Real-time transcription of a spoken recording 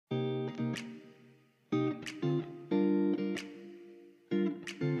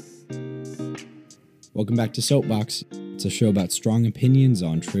Welcome back to Soapbox. It's a show about strong opinions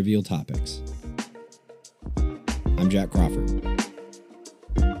on trivial topics. I'm Jack Crawford.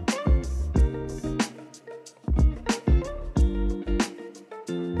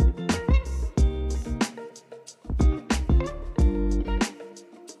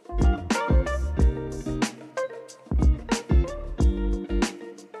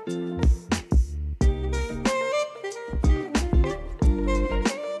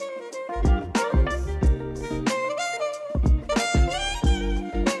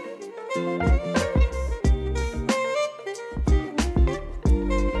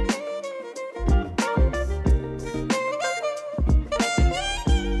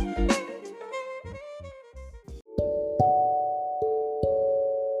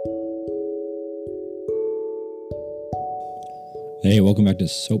 Hey, welcome back to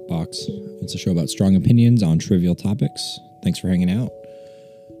Soapbox. It's a show about strong opinions on trivial topics. Thanks for hanging out.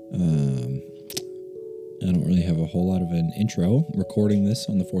 I don't really have a whole lot of an intro. Recording this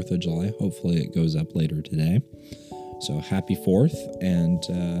on the 4th of July. Hopefully it goes up later today. So happy 4th. And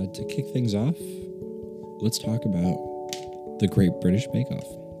to kick things off, let's talk about the Great British Bake Off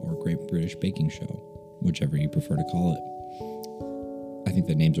or Great British Baking Show, whichever you prefer to call it. I think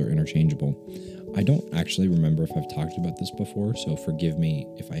the names are interchangeable. I don't actually remember if I've talked about this before, so forgive me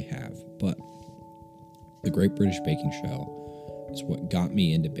if I have, but the Great British Baking Show is what got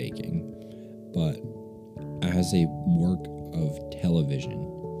me into baking, but as a work of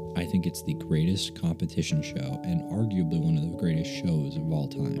television, I think it's the greatest competition show and arguably one of the greatest shows of all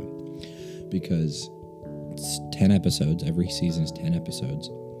time, because it's 10 episodes, every season is 10 episodes,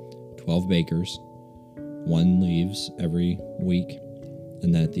 12 bakers, one leaves every week.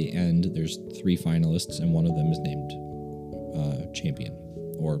 And then at the end, there's 3 finalists, and one of them is named champion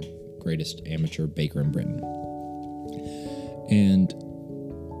or greatest amateur baker in Britain. And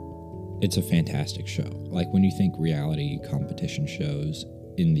it's a fantastic show. Like when you think reality competition shows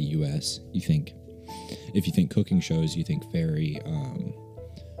in the U.S., if you think cooking shows, you think very,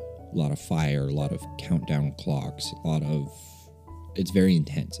 a lot of fire, a lot of countdown clocks, it's very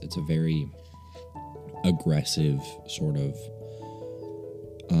intense. It's a very aggressive sort of,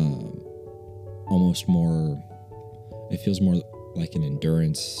 almost more, it feels more like an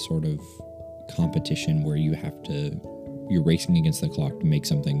endurance sort of competition where you're racing against the clock to make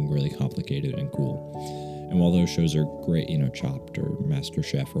something really complicated and cool. And while those shows are great, Chopped or Master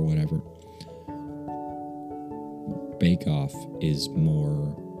Chef or whatever, Bake Off is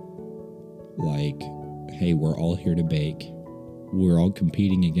more like, hey, we're all here to bake. We're all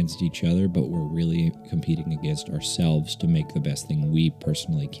competing against each other, but we're really competing against ourselves to make the best thing we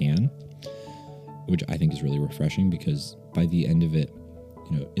personally can, which I think is really refreshing because by the end of it,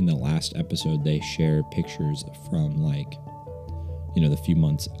 in the last episode, they share pictures from the few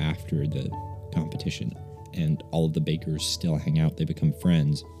months after the competition, and all of the bakers still hang out. They become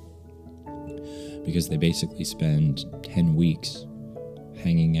friends because they basically spend 10 weeks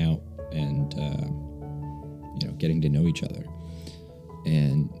hanging out and, getting to know each other.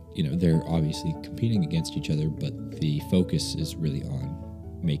 And, they're obviously competing against each other, but the focus is really on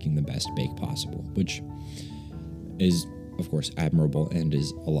making the best bake possible, which is, of course, admirable and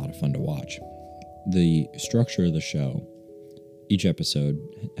is a lot of fun to watch. The structure of the show, each episode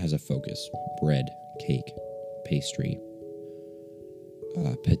has a focus: bread, cake, pastry,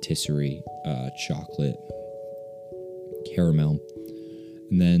 patisserie, chocolate, caramel,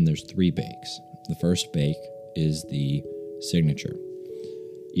 and then there's 3 bakes. The first bake is the signature.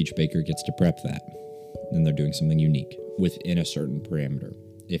 Each baker gets to prep that, and they're doing something unique within a certain parameter.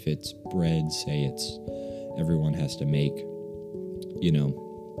 If it's bread, say everyone has to make,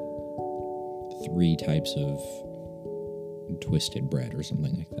 3 types of twisted bread or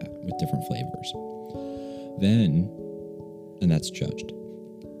something like that with different flavors. And that's judged.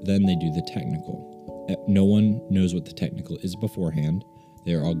 Then they do the technical. No one knows what the technical is beforehand.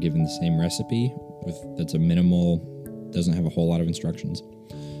 They're all given the same recipe that's a minimal, doesn't have a whole lot of instructions.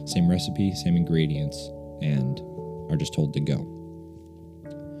 Same recipe, same ingredients, and are just told to go.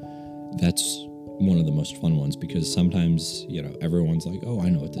 That's one of the most fun ones because sometimes, everyone's like, oh, I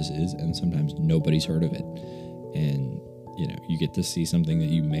know what this is, and sometimes nobody's heard of it. And, you get to see something that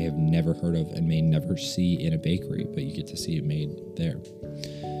you may have never heard of and may never see in a bakery, but you get to see it made there.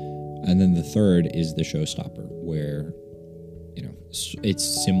 And then the third is the showstopper, where,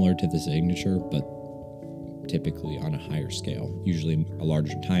 it's similar to the signature, but typically on a higher scale, usually a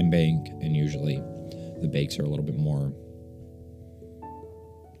larger time bank, and usually the bakes are a little bit more,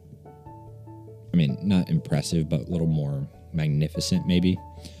 not impressive, but a little more magnificent maybe.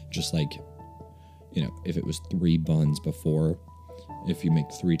 Just like, if it was 3 buns before, If you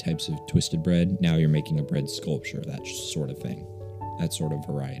make 3 types of twisted bread, now you're making a bread sculpture, that sort of thing. That sort of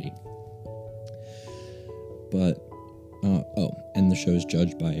variety. But, and the show is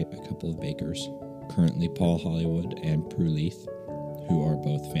judged by a couple of bakers. Currently Paul Hollywood and Prue Leith, who are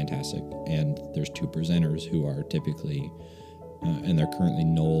both fantastic. And there's 2 presenters who are typically, and they're currently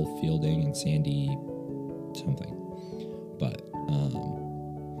Noel Fielding and Sandy something. But,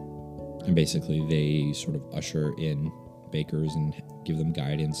 and basically they sort of usher in bakers and give them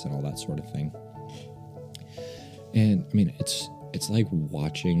guidance and all that sort of thing. And I mean, it's like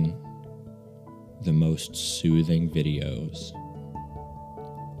watching the most soothing videos.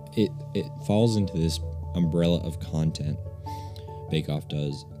 It falls into this umbrella of content, Bake Off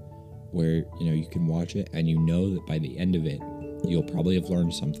does, where, you know, you can watch it and you know that by the end of it, you'll probably have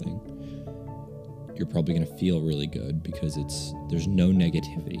learned something. You're probably going to feel really good because there's no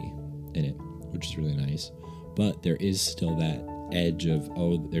negativity in it, which is really nice. But there is still that edge of,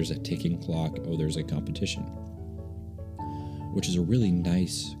 oh, there's a ticking clock, oh, there's a competition, which is a really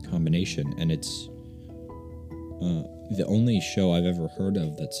nice combination. And it's the only show I've ever heard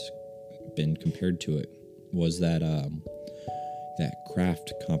of that's been compared to it was that that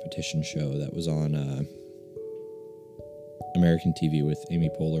craft competition show that was on American TV with Amy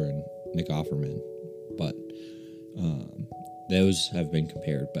Poehler and Nick Offerman. But those have been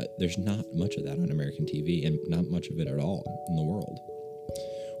compared, but there's not much of that on American TV and not much of it at all in the world,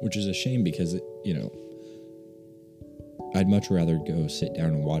 which is a shame because, you know, I'd much rather go sit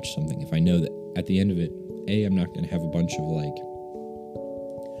down and watch something if I know that at the end of it, A, I'm not going to have a bunch of, like,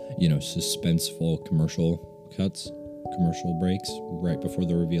 you know, suspenseful commercial cuts, commercial breaks right before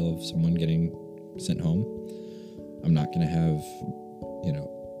the reveal of someone getting sent home. I'm not going to have, you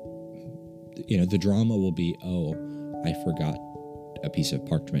know, the drama will be, oh, I forgot a piece of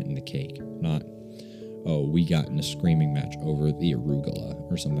parchment in the cake, not, oh, we got in a screaming match over the arugula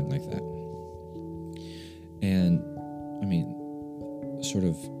or something like that. And, I mean, sort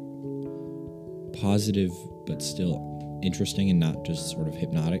of positive but still interesting and not just sort of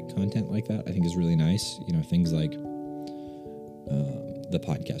hypnotic content like that, I think is really nice. You know, things like the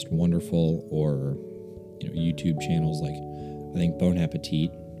podcast Wonderful, or, you know, YouTube channels like, I think Bon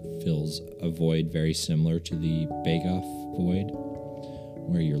Appetit fills a void very similar to the Bake Off void,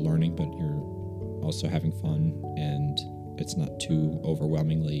 where you're learning but you're also having fun and it's not too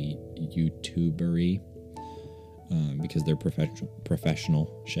overwhelmingly YouTuber-y, because they're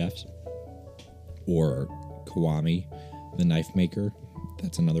professional chefs. Or Kiwami, the knife maker,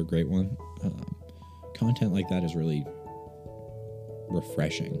 that's another great one. Content like that is really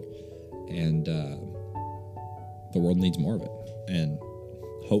refreshing, and the world needs more of it. And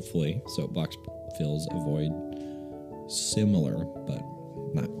hopefully Soapbox fills a void similar, but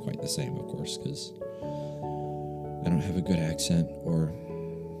not quite the same, of course, because I don't have a good accent or,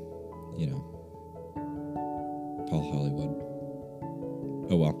 you know, Paul Hollywood.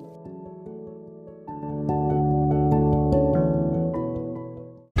 Oh well.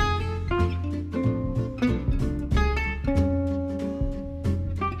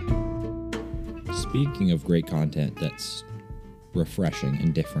 Speaking of great content that's refreshing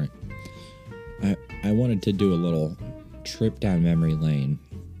and different, I wanted to do a little trip down memory lane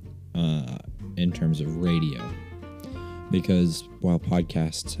in terms of radio, because while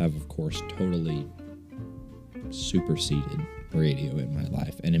podcasts have, of course, totally superseded radio in my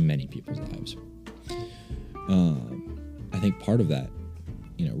life and in many people's lives, I think part of that,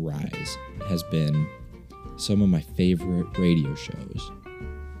 you know, rise has been some of my favorite radio shows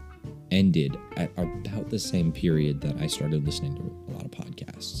ended at about the same period that I started listening to a lot of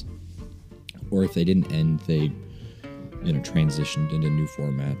podcasts. Or if they didn't end, they, you know, transitioned into new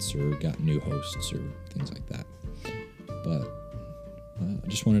formats or got new hosts or things like that. But I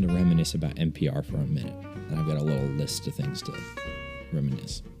just wanted to reminisce about NPR for a minute, and I've got a little list of things to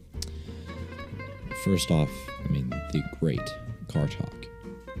reminisce. First off, I mean, the great Car Talk.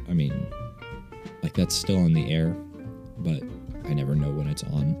 I mean, like, that's still on the air, but I never know when it's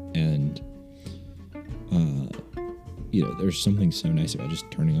on. And, you know, there's something so nice about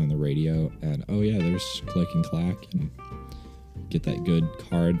just turning on the radio and, oh yeah, there's Click and Clack, and get that good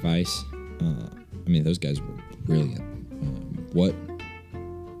car advice. I mean, those guys were brilliant.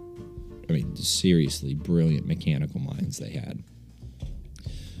 Seriously brilliant mechanical minds they had.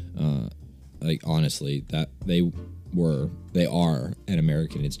 Like, honestly, that they are an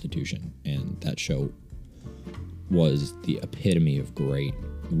American institution, and that show was the epitome of great,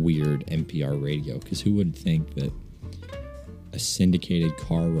 weird NPR radio, because who would think that a syndicated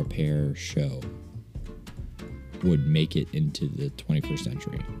car repair show would make it into the 21st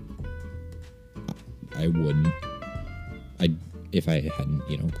century? I wouldn't. if I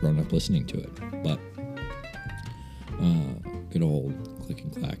hadn't, grown up listening to it. But good old Click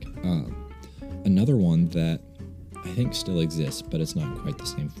and Clack. Another one that I think still exists, but it's not quite the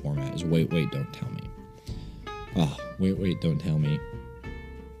same format, is Wait, Wait, Don't Tell Me. Wait, Wait, Don't Tell Me.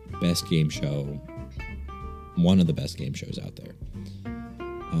 Best game show. One of the best game shows out there.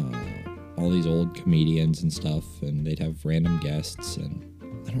 All these old comedians and stuff, and they'd have random guests, and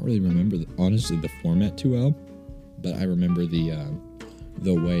I don't really remember, honestly, the format too well, but I remember the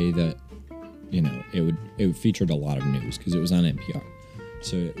way that, it featured a lot of news, because it was on NPR.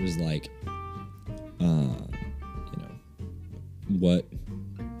 So it was like,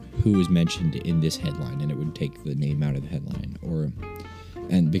 who was mentioned in this headline, and it would take the name out of the headline,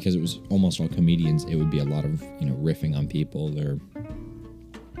 and because it was almost all comedians, it would be a lot of, riffing on people. They're,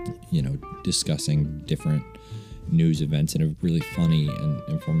 discussing different news events in a really funny and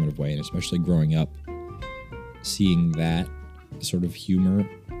informative way, and especially growing up, seeing that sort of humor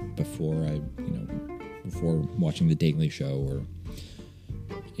before watching The Daily Show or,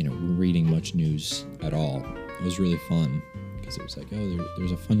 reading much news at all. It was really fun, because it was like,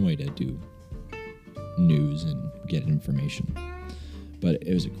 there's a fun way to do news and get information. But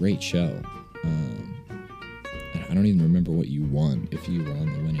it was a great show. I don't even remember what you won, if you were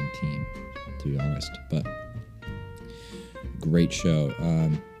on the winning team, to be honest. But great show.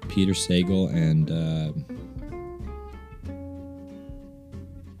 Peter Sagal and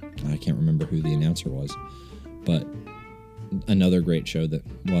I can't remember who the announcer was, but another great show that,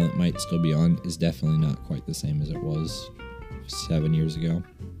 while it might still be on, is definitely not quite the same as it was 7 years ago.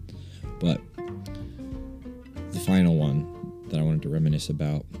 But the final one that I wanted to reminisce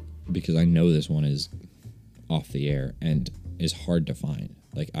about, because I know this one is off the air and is hard to find.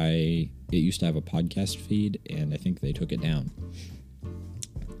 It used to have a podcast feed, and I think they took it down.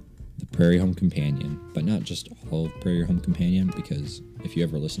 The Prairie Home Companion, but not just all of Prairie Home Companion, because if you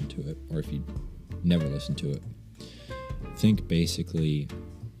ever listen to it, or if you never listen to it, think basically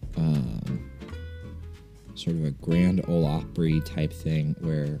sort of a Grand Ole Opry type thing,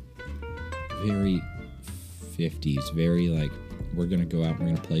 where very 50s, very like, we're going to go out, we're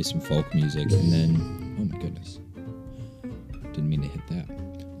going to play some folk music, and then, oh my goodness, didn't mean to hit that.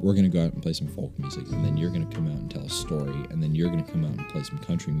 We're going to go out and play some folk music, and then you're going to come out and tell a story, and then you're going to come out and play some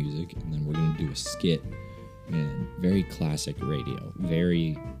country music, and then we're going to do a skit, and very classic radio,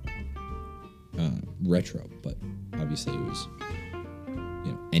 very retro, but obviously it was,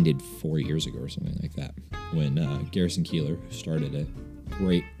 ended 4 years ago or something like that, when Garrison Keillor, who started it,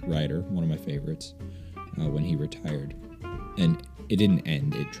 great writer, one of my favorites, when he retired. And it didn't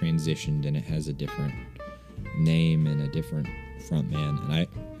end, it transitioned, and it has a different name and a different front man, and I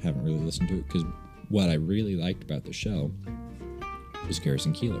haven't really listened to it, because what I really liked about the show was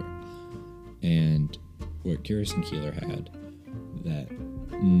Garrison Keillor. And what Garrison Keillor had that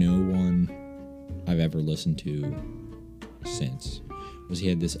no one I've ever listened to since was he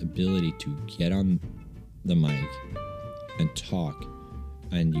had this ability to get on the mic and talk,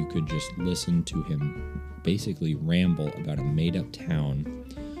 and you could just listen to him basically ramble about a made-up town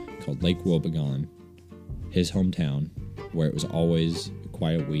called Lake Wobegon, his hometown, where it was always a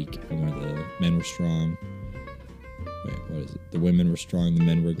quiet week, and where the men were strong. The women were strong, the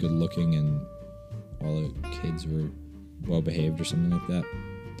men were good-looking, and all the kids were well-behaved, or something like that.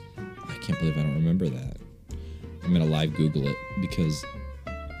 I can't believe I don't remember that. I'm gonna live Google it, because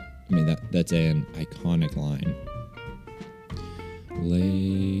that's an iconic line.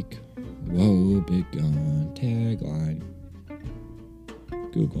 Lake Wobegon tagline.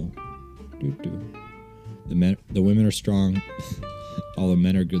 Google. The women are strong, all the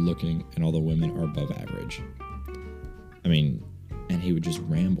men are good looking, and all the women are above average. And he would just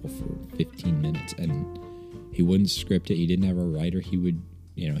ramble for 15 minutes, and he wouldn't script it. He didn't have a writer. He would,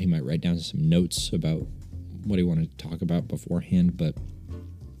 he might write down some notes about what he wanted to talk about beforehand, but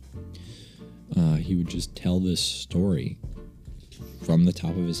he would just tell this story from the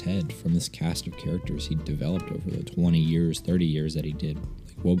top of his head, from this cast of characters he developed over the 20 years, 30 years that he did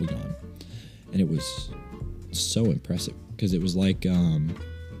like Wobegon. And it was so impressive, because it was like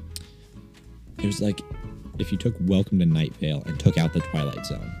if you took Welcome to Night Vale and took out the Twilight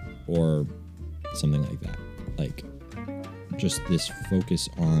Zone, or something like that. Like, just this focus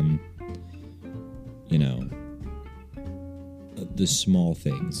on, the small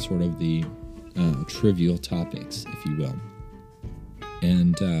things, sort of the trivial topics, if you will.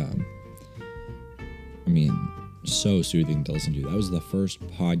 And, so soothing to listen to. That was the first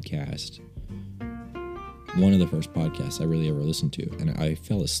podcast, one of the first podcasts I really ever listened to, and I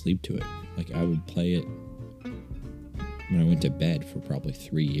fell asleep to it. Like, I would play it when I went to bed for probably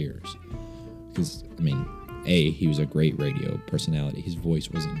 3 years. Because, A, he was a great radio personality. His voice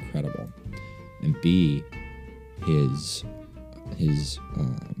was incredible. And B, his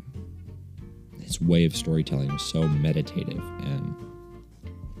way of storytelling was so meditative and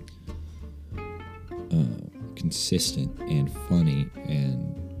consistent and funny,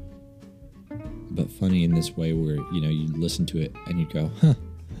 but funny in this way where, you'd listen to it and you'd go, huh,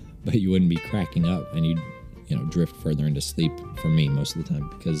 but you wouldn't be cracking up, and you'd, drift further into sleep, for me most of the time,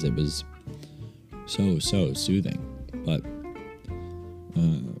 because it was so soothing. But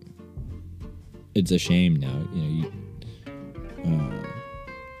it's a shame now,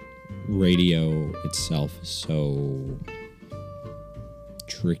 radio itself is so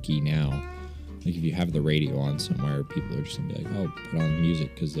tricky now. Like, if you have the radio on somewhere, people are just gonna be like, oh, put on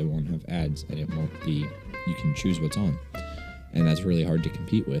music, because they won't have ads, and it won't be, you can choose what's on. And that's really hard to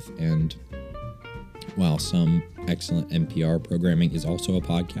compete with. And while some excellent NPR programming is also a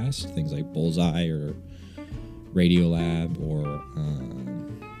podcast, things like Bullseye or Radiolab, or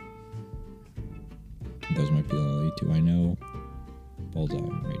those might be the only two I know, Bullseye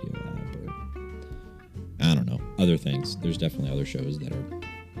and Radiolab, or I don't know, other things. There's definitely other shows that are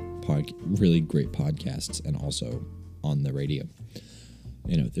really great podcasts and also on the radio.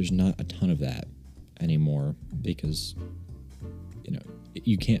 There's not a ton of that anymore, because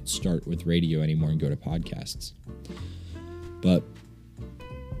you can't start with radio anymore and go to podcasts. But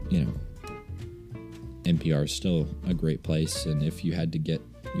NPR is still a great place, and if you had to get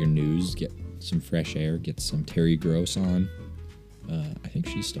your news, get some fresh air, get some Terry Gross on, I think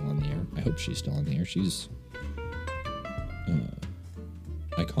she's still on the air. I hope she's still on the air. She's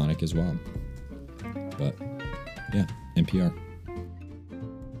iconic as well. But yeah, NPR.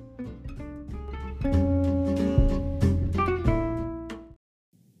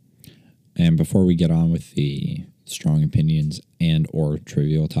 And before we get on with the strong opinions and or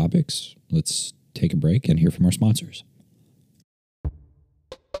trivial topics, let's take a break and hear from our sponsors.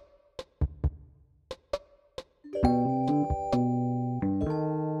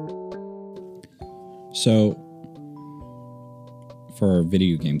 So, for our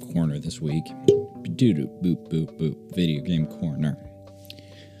video game corner this week, video game corner.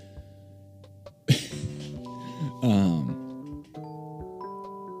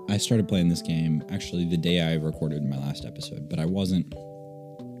 I started playing this game actually the day I recorded my last episode, but I wasn't.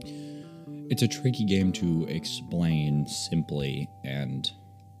 It's a tricky game to explain simply and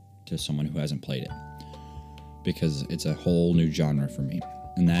to someone who hasn't played it, because it's a whole new genre for me,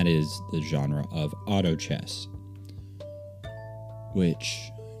 and that is the genre of auto chess.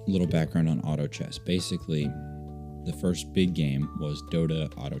 Which, little background on auto chess. Basically, the first big game was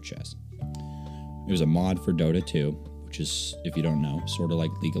Dota Auto Chess. It was a mod for Dota 2, which is, if you don't know, sort of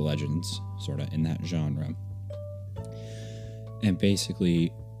like League of Legends, sort of in that genre. And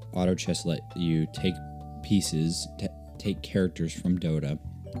basically, auto chess let you take pieces, take characters from Dota,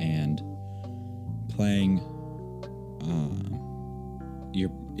 and playing,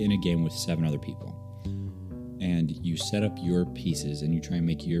 you're in a game with 7 other people. And you set up your pieces, and you try and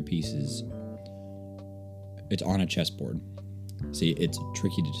make your pieces. It's on a chessboard. See, it's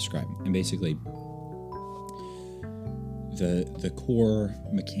tricky to describe. And basically, the core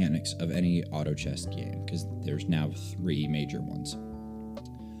mechanics of any auto chess game, because there's now 3 major ones,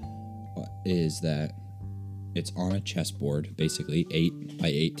 is that it's on a chessboard, basically 8 by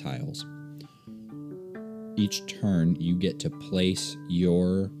 8 tiles. Each turn, you get to place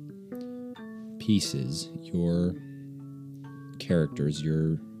your pieces, your characters,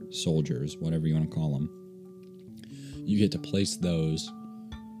 your soldiers, whatever you want to call them. You get to place those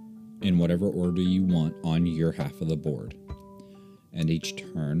in whatever order you want on your half of the board. And each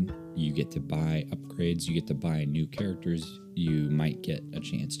turn, you get to buy upgrades, you get to buy new characters, you might get a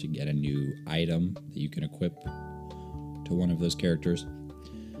chance to get a new item that you can equip to one of those characters.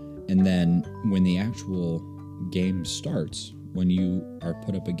 And then when the actual game starts, when you are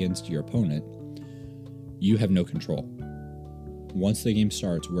put up against your opponent, you have no control. Once the game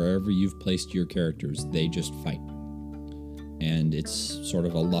starts, wherever you've placed your characters, they just fight. And it's sort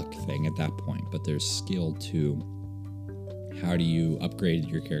of a luck thing at that point, but there's skill to how do you upgrade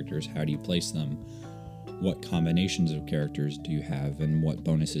your characters, how do you place them, what combinations of characters do you have, and what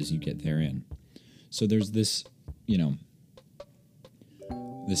bonuses you get therein. So there's this,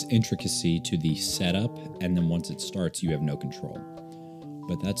 this intricacy to the setup, and then once it starts, you have no control.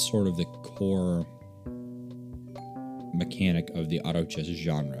 But that's sort of the core mechanic of the auto chess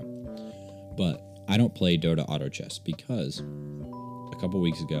genre. But I don't play Dota Auto Chess because a couple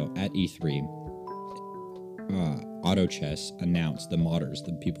weeks ago at E3, Auto Chess announced, the modders,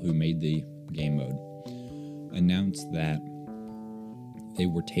 the people who made the game mode, announced that they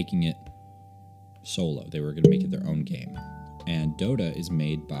were taking it solo. They were going to make it their own game. And Dota is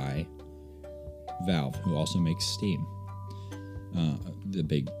made by Valve, who also makes Steam, the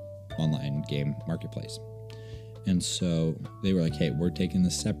big online game marketplace. And so they were like, hey, we're taking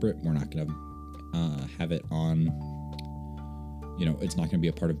this separate. We're not going to have it on, it's not going to be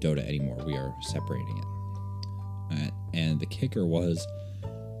a part of Dota anymore. We are separating it. And the kicker was,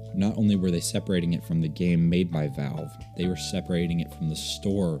 not only were they separating it from the game made by Valve, they were separating it from the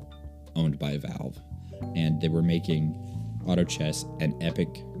store owned by Valve. And they were making Auto Chess and Epic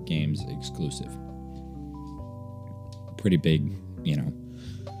Games exclusive. Pretty big,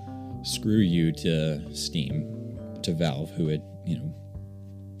 screw you to Steam, to Valve, who had,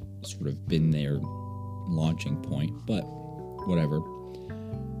 sort of been their launching point, but whatever.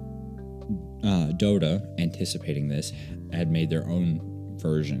 Dota, anticipating this, had made their own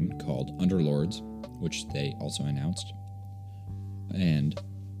version called Underlords, which they also announced. And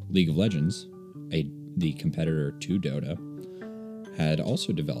League of Legends, the competitor to Dota, had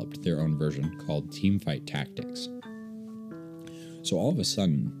also developed their own version called Teamfight Tactics. So all of a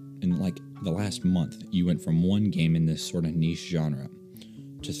sudden, in like the last month, you went from one game in this sort of niche genre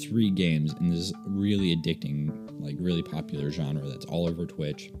to 3 games in this really addicting, like really popular genre that's all over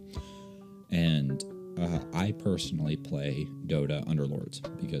Twitch. And I personally play Dota Underlords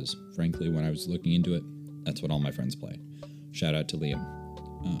because, frankly, when I was looking into it, that's what all my friends play. Shout out to Liam.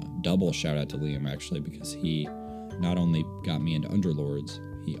 Double shout out to Liam, actually, because he not only got me into Underlords,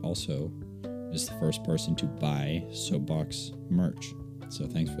 he also is the first person to buy Soapbox merch. So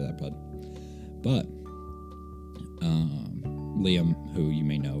thanks for that, bud. But Liam, who you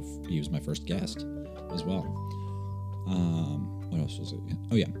may know, he was my first guest as well. What else was it?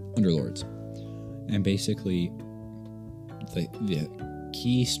 Oh yeah, Underlords. And basically, the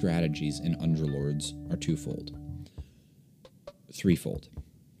key strategies in Underlords are threefold.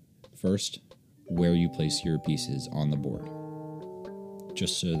 First, where you place your pieces on the board,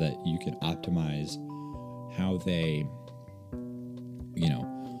 just so that you can optimize how they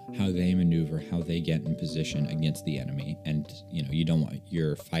maneuver, how they get in position against the enemy. And, you don't want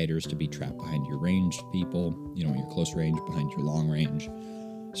your fighters to be trapped behind your ranged people. You don't want your close range behind your long range.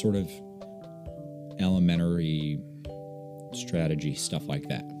 Sort of elementary strategy stuff like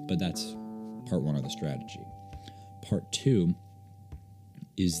that. But that's part 1 of the strategy. Part 2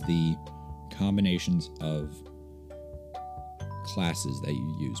 is the combinations of classes that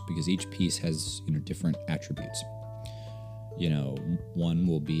you use, because each piece has different attributes. One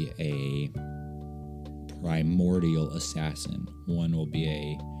will be a primordial assassin. One will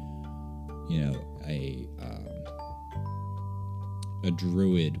be a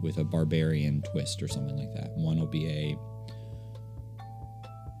druid with a barbarian twist or something like that. One will be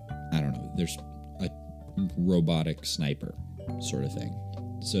there's a robotic sniper sort of thing.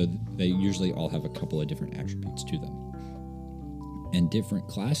 So they usually all have a couple of different attributes to them. And different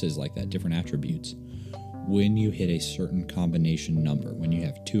classes like that, different attributes, when you hit a certain combination number, when you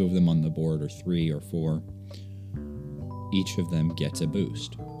have 2 of them on the board or 3 or 4, each of them gets a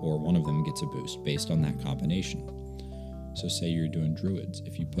boost, or one of them gets a boost based on that combination. So say you're doing druids.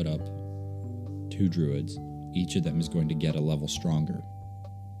 If you put up 2 druids, each of them is going to get a level stronger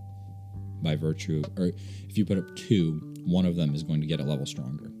by virtue, or if you put up 2, one of them is going to get a level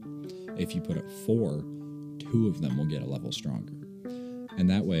stronger. If you put up 4, 2 of them will get a level stronger. And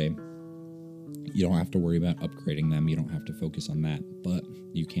that way, you don't have to worry about upgrading them. You don't have to focus on that, but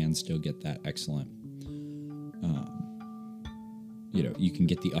you can still get that excellent, you can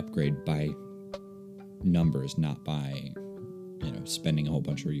get the upgrade by numbers, not by, spending a whole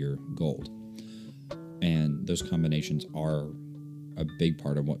bunch of your gold. And those combinations are a big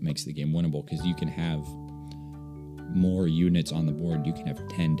part of what makes the game winnable, because you can have more units on the board. You can have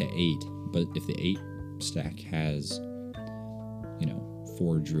 10 to 8, but if the 8 stack has,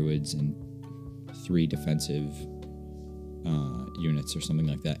 4 druids and 3 defensive units or something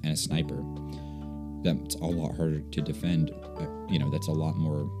like that, and a sniper, that's a lot harder to defend. That's a lot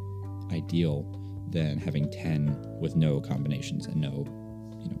more ideal than having 10 with no combinations and no,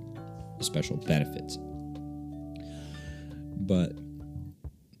 special benefits. But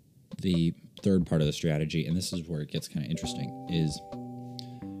the third part of the strategy, and this is where it gets kind of interesting, is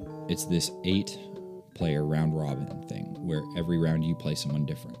it's this 8-player round robin thing, where every round you play someone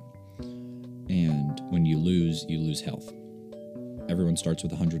different. And when you lose health. Everyone starts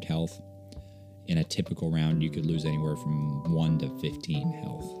with 100 health. In a typical round, you could lose anywhere from 1 to 15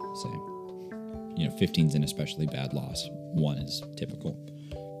 health, say. 15's an especially bad loss. 1 is typical,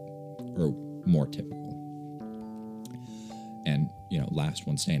 or more typical. And, last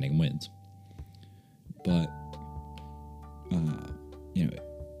one standing wins. But,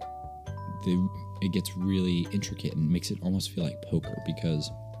 the it gets really intricate and makes it almost feel like poker,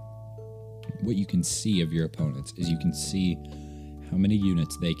 because what you can see of your opponents is you can see how many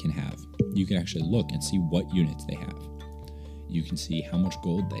units they can have. You can actually look and see what units they have. You can see how much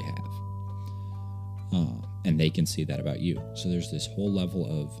gold they have. And they can see that about you. So there's this whole level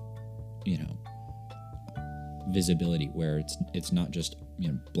of, visibility where it's not just,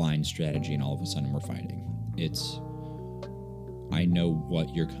 blind strategy and all of a sudden we're fighting. It's, I know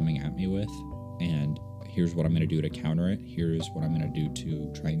what you're coming at me with, and here's what I'm going to do to counter it. Here's what I'm going to do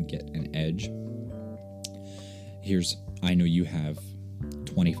to try and get an edge. I know you have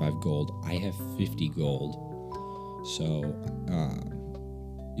 25 gold. I have 50 gold. So,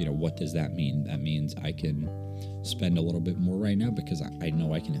 what does that mean? That means I can spend a little bit more right now because I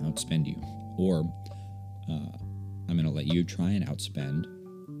know I can outspend you. Or I'm going to let you try and outspend,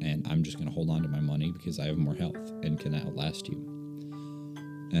 and I'm just going to hold on to my money because I have more health and can outlast you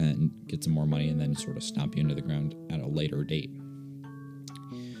and get some more money and then sort of stomp you into the ground at a later date.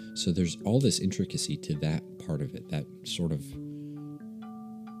 So there's all this intricacy to that part of it, that sort of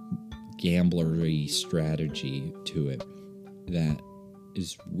gamblery strategy to it that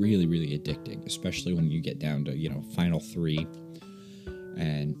is really, really addicting, especially when you get down to, final three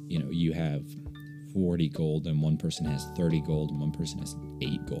and, you have 40 gold and one person has 30 gold and one person has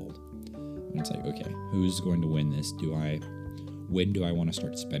 8 gold. And it's like, okay, who's going to win this? When do I want to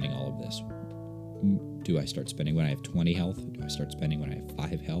start spending all of this? Do I start spending when I have 20 health? Do I start spending when I have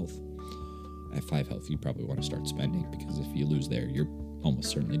 5 health? At 5 health, you probably want to start spending, because if you lose there, you're almost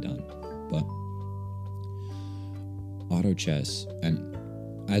certainly done. But auto chess, and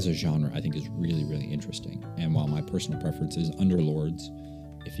as a genre, I think is really, really interesting. And while my personal preference is Underlords,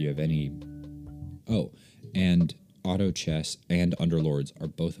 if you have any... Oh, and auto chess and Underlords are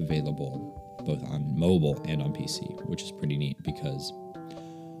both available both on mobile and on PC, which is pretty neat because,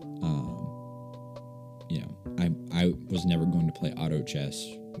 I was never going to play auto chess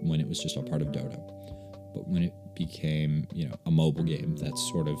when it was just a part of Dota. But when it became, a mobile game, that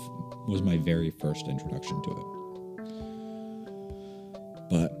sort of was my very first introduction to it.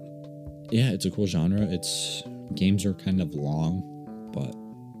 But yeah, it's a cool genre. Games are kind of long, but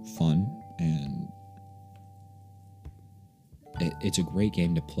fun, and it's a great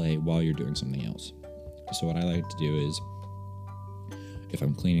game to play while you're doing something else. So what I like to do is, if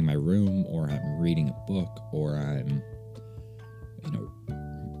I'm cleaning my room, or I'm reading a book, or I'm,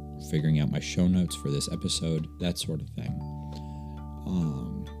 figuring out my show notes for this episode, that sort of thing,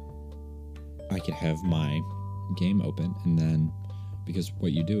 I could have my game open, and then, because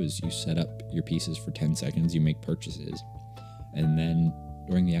what you do is you set up your pieces for 10 seconds, you make purchases, and then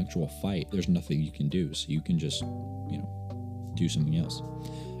during the actual fight, there's nothing you can do, so you can just, do something else.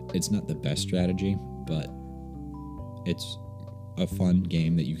 It's not the best strategy, but it's a fun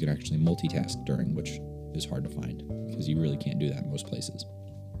game that you can actually multitask during, which is hard to find because you really can't do that in most places.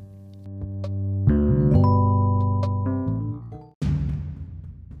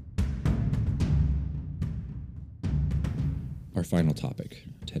 Our final topic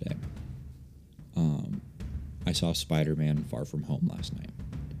today. I saw Spider-Man Far From Home last night.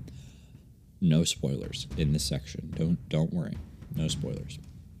 No spoilers in this section. Don't worry. No spoilers.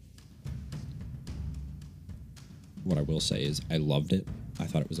 What I will say is I loved it. I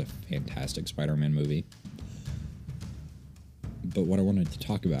thought it was a fantastic Spider-Man movie. But what I wanted to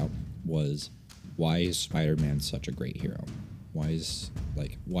talk about was, why is Spider-Man such a great hero? Why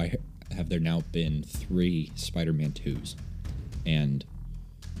have there now been 3 Spider-Man 2s and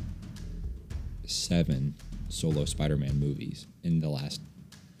 7 solo Spider-Man movies in the last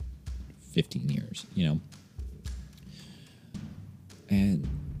 15 years, And,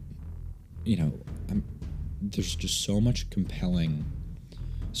 there's just so many compelling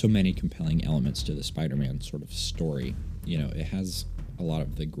elements to the Spider-Man sort of story. It has a lot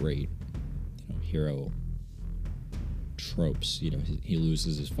of the great, hero tropes. He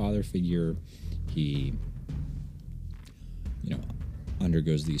loses his father figure. He,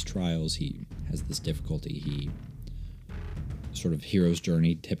 undergoes these trials. He has this difficulty. He sort of hero's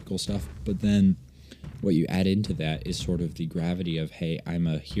journey, typical stuff. But then what you add into that is sort of the gravity of, hey, I'm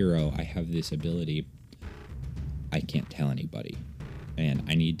a hero. I have this ability. I can't tell anybody. And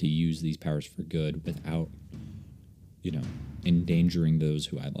I need to use these powers for good without, endangering those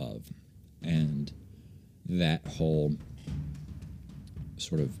who I love. And that whole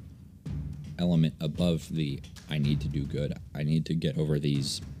sort of element above the, I need to do good, I need to get over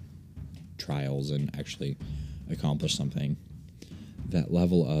these trials and actually accomplish something. That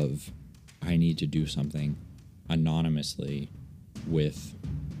level of, I need to do something anonymously with,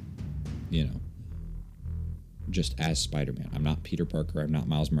 just as Spider-Man. I'm not Peter Parker, I'm not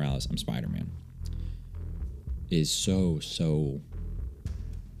Miles Morales, I'm Spider-Man. is so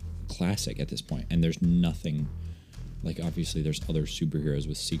classic at this point. And there's nothing, like, obviously there's other superheroes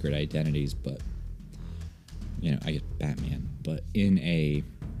with secret identities, but, you know, I get Batman, but in a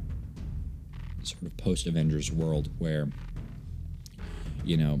sort of post-Avengers world where,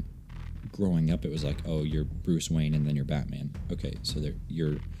 you know, growing up it was like, oh, you're Bruce Wayne and then you're Batman. Okay, so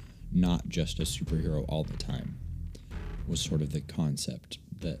you're not just a superhero all the time, was sort of the concept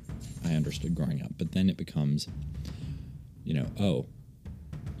that I understood growing up. But then it becomes, you know, oh,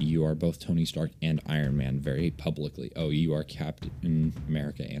 you are both Tony Stark and Iron Man very publicly. Oh, you are Captain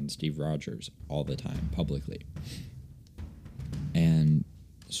America and Steve Rogers all the time publicly. And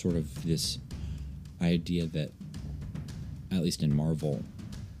sort of this idea that, at least in Marvel,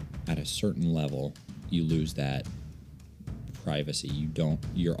 at a certain level, you lose that privacy.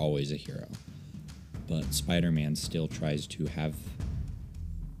 You're always a hero. But Spider-Man still tries to have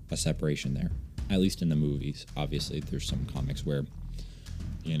a separation there, at least in the movies. Obviously, there's some comics where,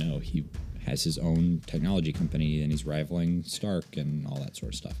 you know, he has his own technology company and he's rivaling Stark and all that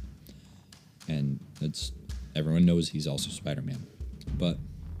sort of stuff. And everyone knows he's also Spider-Man. But,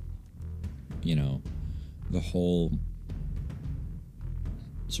 you know, the whole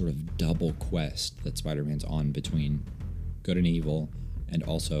sort of double quest that Spider-Man's on between good and evil, and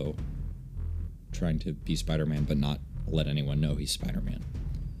also trying to be Spider-Man but not let anyone know he's Spider-Man,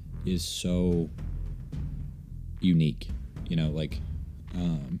 is so unique. You know, like,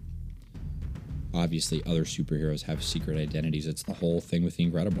 obviously other superheroes have secret identities. It's the whole thing with The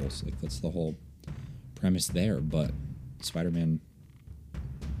Incredibles. Like, that's the whole premise there. But Spider-Man,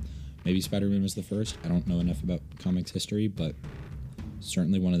 maybe Spider-Man was the first. I don't know enough about comics history, but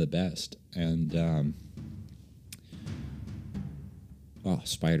certainly one of the best. And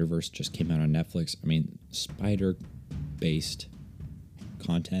Spider-Verse just came out on Netflix. I mean, spider-based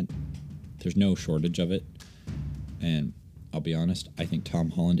content, there's no shortage of it. And I'll be honest, I think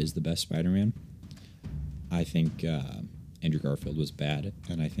Tom Holland is the best Spider-Man. I think Andrew Garfield was bad,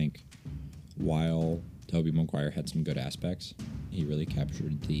 and I think while Tobey Maguire had some good aspects, he really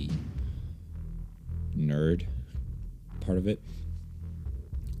captured the nerd part of it.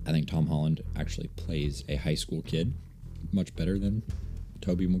 I think Tom Holland actually plays a high school kid much better than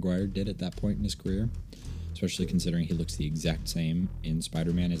Tobey Maguire did at that point in his career, especially considering he looks the exact same in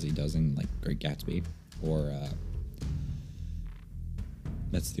Spider-Man as he does in, like, Great Gatsby, or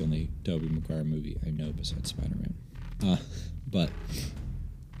that's the only Tobey Maguire movie I know besides Spider-Man. But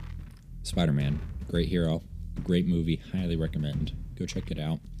Spider-Man, great hero, great movie, highly recommend. Go check it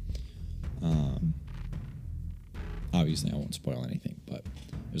out. Obviously, I won't spoil anything, but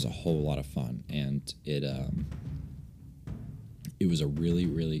it was a whole lot of fun, and it was a really,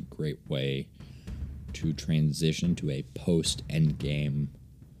 really great way to transition to a post-Endgame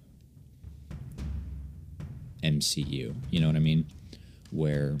MCU. You know what I mean?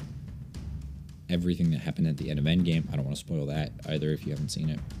 Where everything that happened at the end of Endgame, I don't want to spoil that either if you haven't seen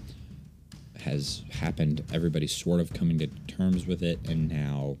it, has happened. Everybody's sort of coming to terms with it, and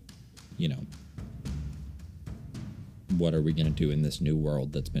now, you know, what are we going to do in this new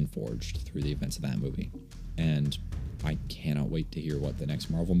world that's been forged through the events of that movie? And I cannot wait to hear what the next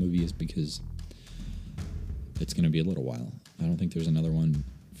Marvel movie is, because it's going to be a little while. I don't think there's another one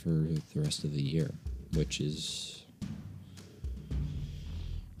for the rest of the year, which is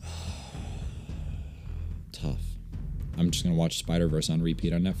tough. I'm just going to watch Spider-Verse on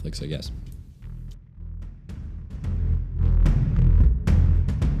repeat on Netflix, I guess.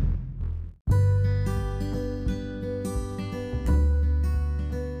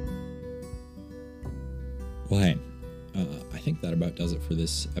 Well, hey, I think that about does it for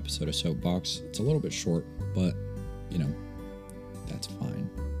this episode of Soapbox. It's a little bit short, but, you know, that's fine.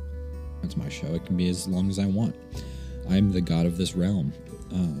 That's my show. It can be as long as I want. I'm the god of this realm.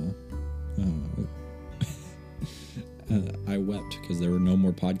 I wept because there were no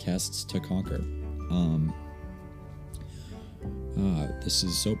more podcasts to conquer. This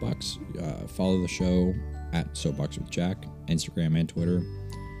is Soapbox. Follow the show at Soapbox with Jack, Instagram and Twitter.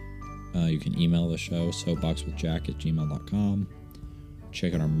 You can email the show, soapboxwithjack@gmail.com.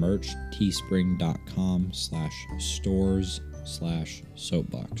 Check out our merch,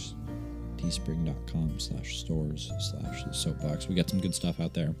 teespring.com/stores/soapbox. teespring.com/stores/soapbox. We got some good stuff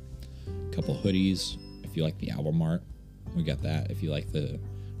out there. A couple hoodies. If you like the album art, we got that. If you like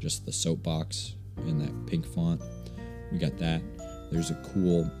just the soapbox in that pink font, we got that. There's a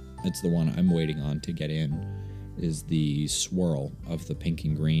cool, it's the one I'm waiting on to get in, is the swirl of the pink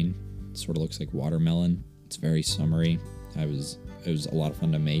and green. It sort of looks like watermelon. It's very summery. It was a lot of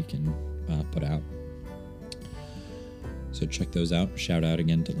fun to make and put out. So check those out. Shout out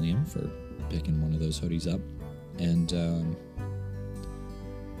again to Liam for picking one of those hoodies up. And do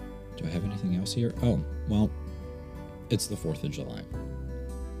I have anything else here? Oh, well, it's the 4th of July.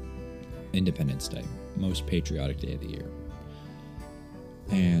 Independence Day, most patriotic day of the year.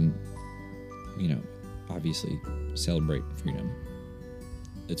 And, obviously celebrate freedom.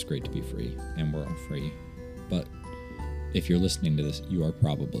 It's great to be free, and we're all free. But if you're listening to this, you are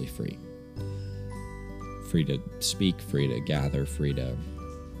probably free. Free to speak, free to gather, free to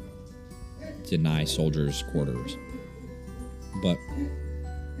deny soldiers quarters. But,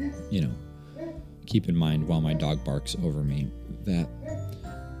 keep in mind while my dog barks over me that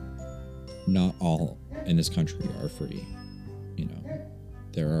not all in this country are free.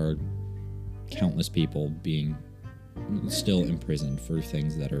 There are countless people being still imprisoned for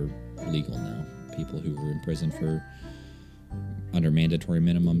things that are legal now. People who were imprisoned for under mandatory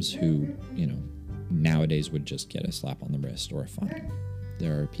minimums who, nowadays would just get a slap on the wrist or a fine.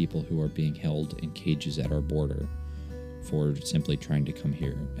 There are people who are being held in cages at our border for simply trying to come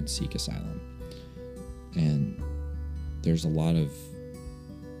here and seek asylum. And there's a lot of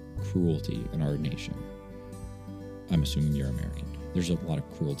cruelty in our nation. I'm assuming you're American. There's a lot of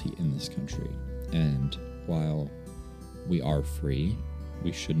cruelty in this country. And while we are free,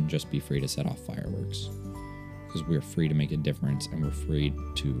 we shouldn't just be free to set off fireworks. Because we're free to make a difference, and we're free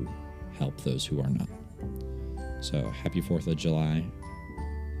to help those who are not. So happy 4th of July.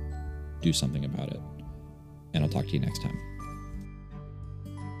 Do something about it. And I'll talk to you next time.